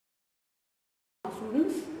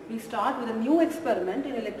students, we start with a new experiment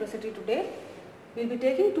in electricity today. We will be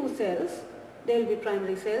taking two cells, they will be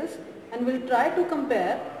primary cells, and we will try to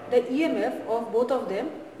compare the EMF of both of them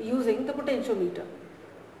using the potentiometer.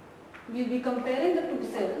 We will be comparing the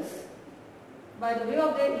two cells by the way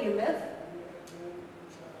of their EMF.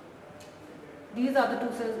 These are the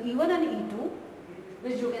two cells E1 and E2,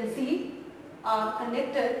 which you can see are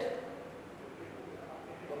connected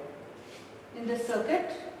in this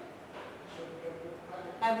circuit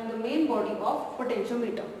having the main body of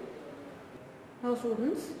potentiometer. Now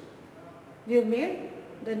students, we have made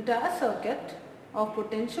the entire circuit of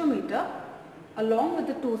potentiometer along with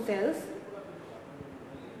the two cells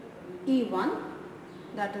E1,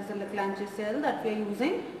 that is the Lagrange cell that we are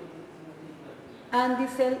using, and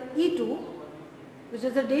the cell E2, which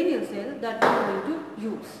is the Daniell cell that we are going to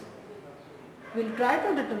use. We will try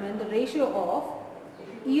to determine the ratio of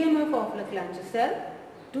EMF of Lagrange cell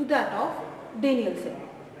to that of Daniell cell.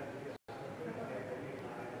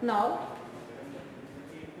 Now,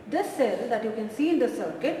 this cell that you can see in the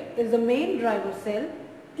circuit is the main driver cell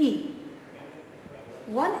E,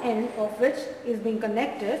 one end of which is being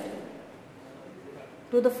connected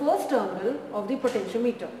to the first terminal of the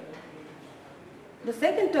potentiometer. The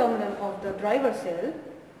second terminal of the driver cell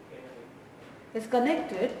is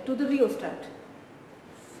connected to the rheostat.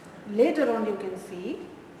 Later on you can see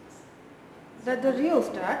that the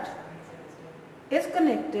rheostat is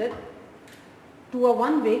connected to a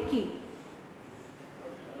one-way key.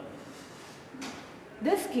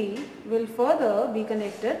 This key will further be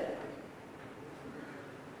connected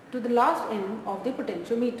to the last end of the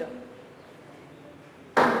potentiometer.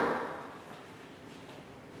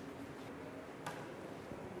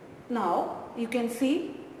 Now you can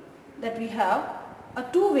see that we have a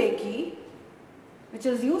two-way key which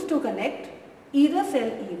is used to connect either cell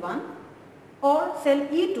E1 or cell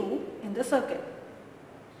E2 in the circuit.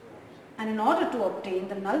 And in order to obtain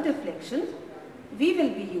the null deflection, we will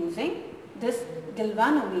be using this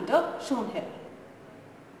galvanometer shown here.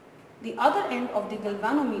 The other end of the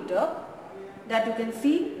galvanometer that you can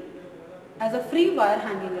see as a free wire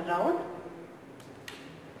hanging around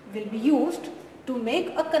will be used to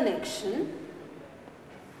make a connection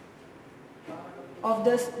of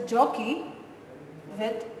this jockey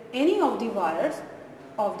with any of the wires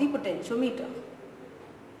of the potentiometer.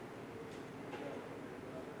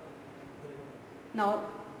 Now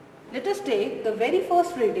let us take the very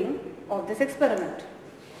first reading of this experiment.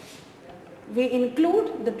 We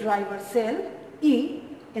include the driver cell E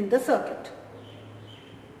in the circuit.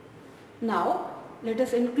 Now let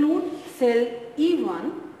us include cell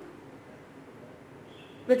E1,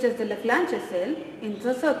 which is the Lagrange cell, in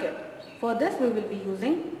the circuit. For this we will be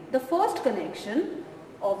using the first connection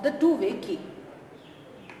of the two-way key.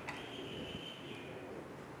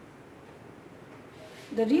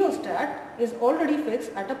 The rheostat is already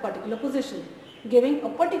fixed at a particular position, giving a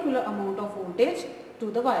particular amount of voltage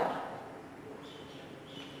to the wire.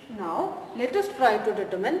 Now let us try to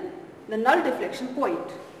determine the null deflection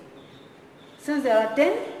point. Since there are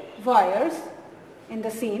 10 wires in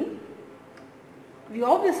the scene, we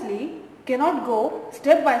obviously cannot go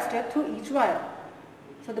step by step through each wire.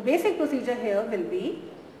 So the basic procedure here will be,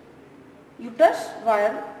 you touch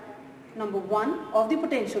wire number 1 of the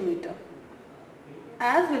potentiometer.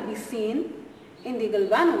 As will be seen in the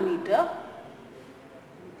galvanometer,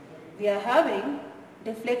 we are having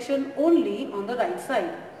deflection only on the right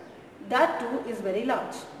side. That too is very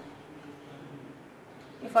large.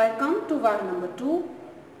 If I come to wire number 2,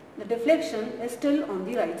 the deflection is still on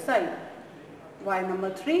the right side. Wire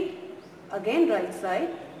number 3, again right side.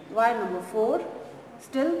 Wire number 4,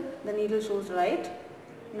 still the needle shows right.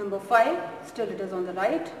 Number 5, still it is on the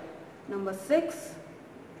right. Number 6,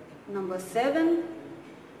 number 7,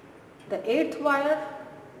 the 8th wire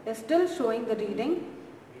is still showing the reading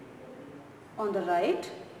on the right.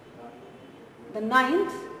 The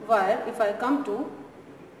 9th wire, if I come to,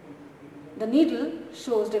 the needle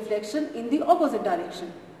shows deflection in the opposite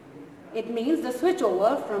direction. It means the switch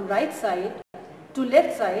over from right side to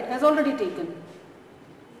left side has already taken.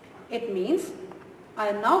 It means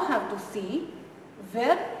I now have to see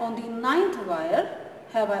where on the 9th wire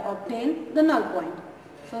have I obtained the null point.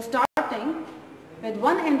 So starting with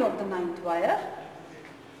one end of the 9th wire,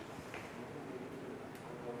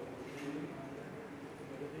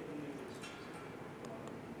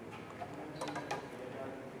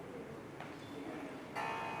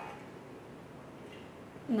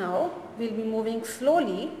 now we will be moving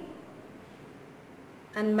slowly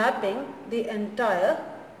and mapping the entire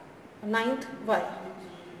 9th wire.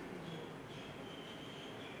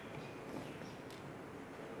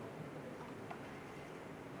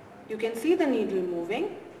 you can see the needle moving.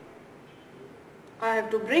 I have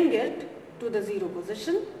to bring it to the 0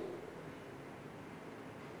 position.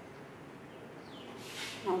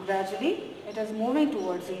 Now gradually it is moving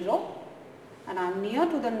towards 0 and I am near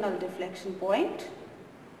to the null deflection point.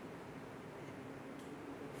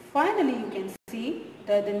 Finally you can see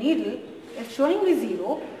that the needle is showing me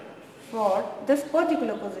 0 for this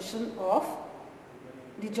particular position of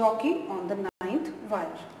the jockey on the 9th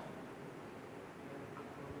wire.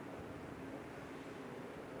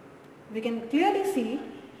 We can clearly see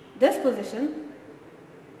this position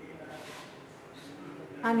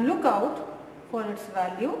and look out for its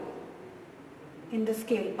value in the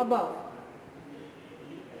scale above.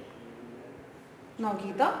 Now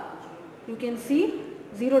Geeta, you can see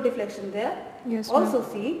 0 deflection there. Yes, also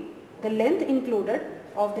see the length included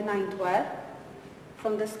of the 9th wire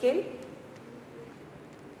from the scale.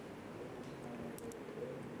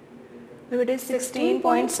 It is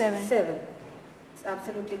 16.7. It's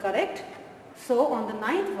absolutely correct. So on the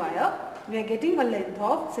 9th wire we are getting a length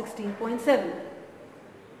of 16.7.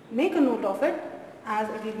 Make a note of it as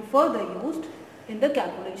it will be further used in the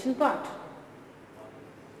calculation part.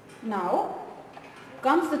 Now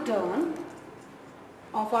comes the turn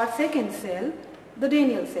of our second cell, the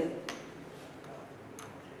radial cell.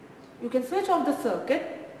 You can switch off the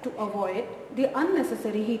circuit to avoid the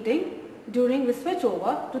unnecessary heating during we switch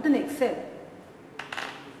over to the next cell.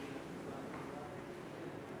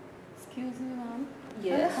 Excuse me, ma'am.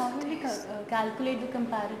 Yes. How will we calculate the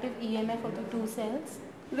comparative EMF of the two cells?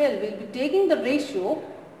 Well, we'll be taking the ratio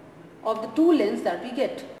of the two lengths that we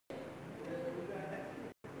get.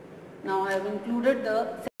 Now I have included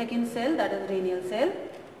the second cell, that is radial cell,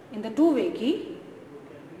 in the two-way key.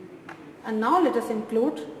 And now let us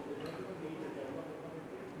include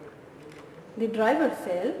the driver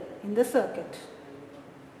cell in the circuit.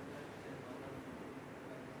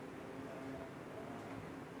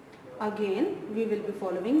 Again, we will be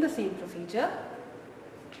following the same procedure.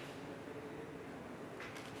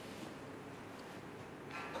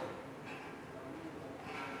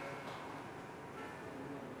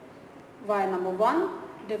 Wire number 1,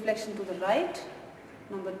 deflection to the right,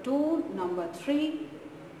 number 2, number 3,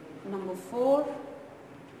 number 4,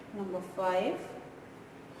 number 5,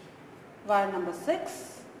 wire number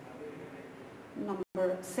 6,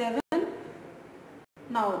 number 7.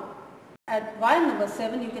 Now at wire number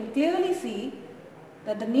 7 you can clearly see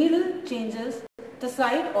that the needle changes the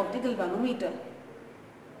side of the galvanometer.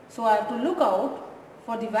 So I have to look out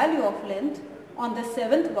for the value of length on the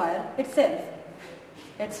 7th wire itself.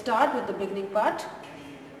 Let's start with the beginning part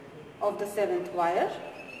of the 7th wire.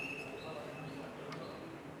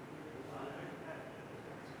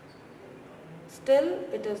 Still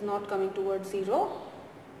it is not coming towards 0.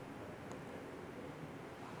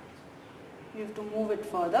 You have to move it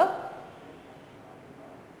further.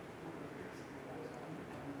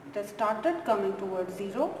 It has started coming towards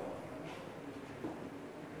 0.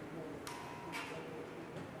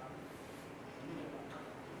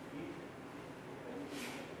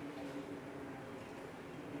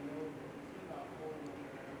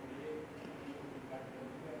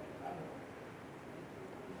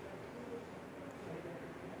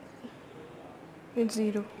 It's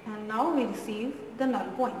 0. And now we receive the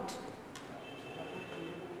null point.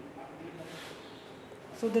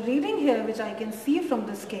 So the reading here which I can see from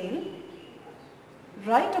the scale,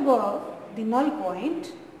 right above the null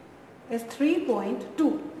point is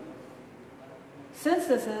 3.2. Since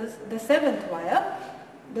this is the 7th wire,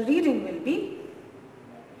 the reading will be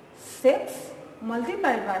 6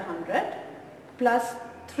 multiplied by 100 plus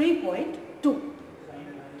 3.2.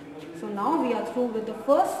 So now we are through with the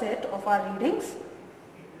first set of our readings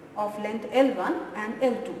of length L1 and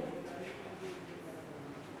L2.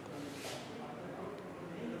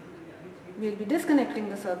 We will be disconnecting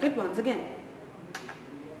the circuit once again.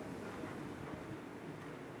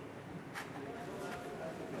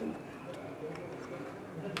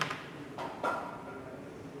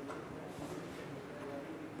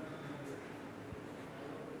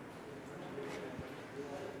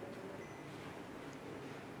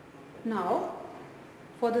 Now,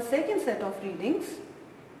 for the second set of readings,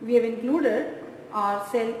 we have included our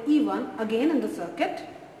cell E1 again in the circuit,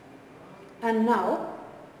 and now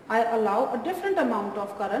I allow a different amount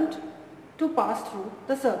of current to pass through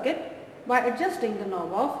the circuit by adjusting the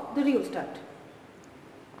knob of the rheostat.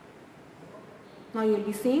 Now you will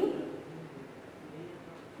be seeing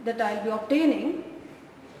that I will be obtaining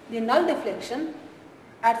the null deflection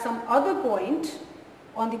at some other point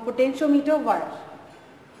on the potentiometer wire.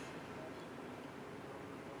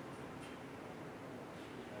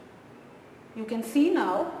 You can see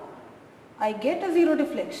now I get a zero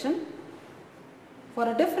deflection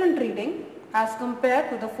for a different reading as compared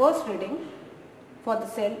to the first reading for the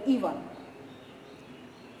cell E1.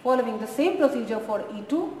 Following the same procedure for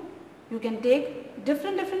E2, you can take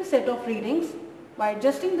different set of readings by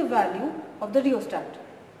adjusting the value of the rheostat,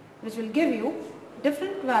 which will give you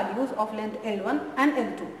different values of length L1 and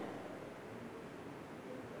L2.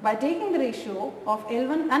 By taking the ratio of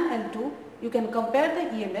L1 and L2, you can compare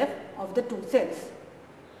the EMF of the two cells.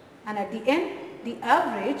 And at the end, the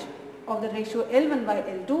average of the ratio L1 by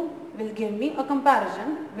L2 will give me a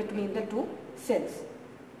comparison between the two cells.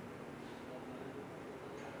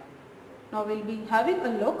 Now we will be having a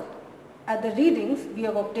look at the readings we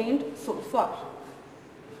have obtained so far.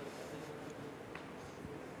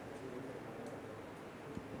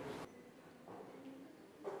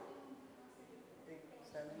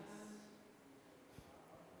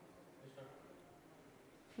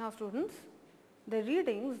 Now students, the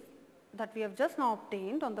readings that we have just now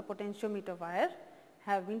obtained on the potentiometer wire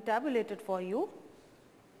have been tabulated for you.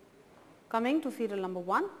 Coming to serial number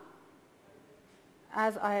 1,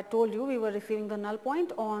 as I had told you, we were receiving the null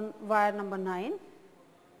point on wire number 9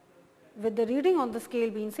 with the reading on the scale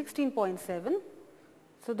being 16.7.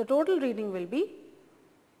 So the total reading will be,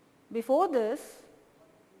 before this,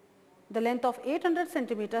 the length of 800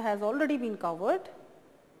 centimeter has already been covered,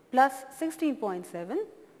 plus 16.7,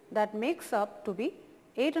 that makes up to be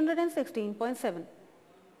 816.7.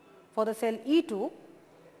 For the cell E2,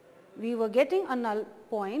 we were getting a null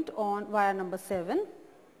point on wire number 7,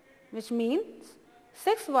 which means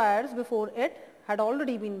 6 wires before it had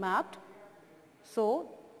already been mapped. So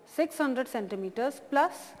 600 centimeters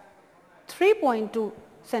plus 3.2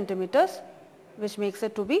 centimeters, which makes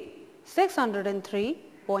it to be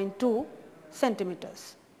 603.2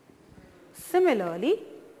 centimeters. Similarly,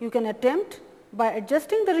 you can attempt by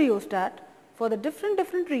adjusting the rheostat for the different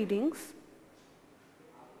readings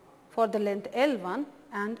for the length L1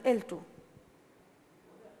 and L2.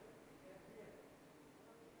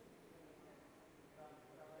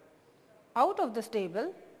 Out of this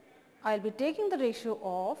table, I will be taking the ratio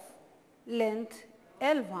of length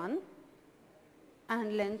L1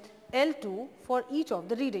 and length L2 for each of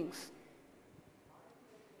the readings.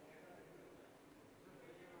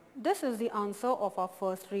 This is the answer of our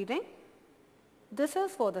first reading, this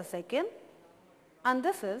is for the second, and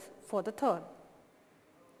this is for the third.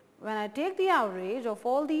 When I take the average of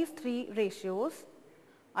all these three ratios,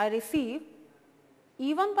 I receive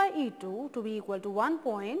E1 by E2 to be equal to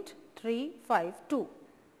 1.352.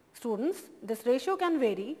 Students, this ratio can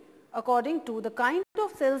vary according to the kind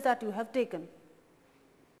of cells that you have taken.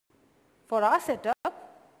 For our setup,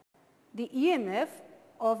 the EMF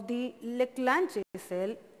of the Leclanche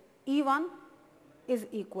cell E1 is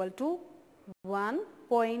equal to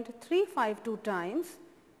 1.352 times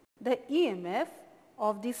the EMF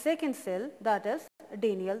of the second cell, that is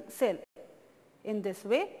Daniell cell. In this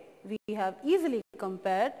way, we have easily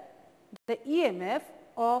compared the EMF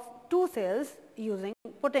of two cells using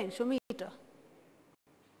potentiometer.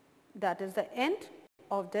 That is the end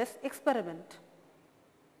of this experiment.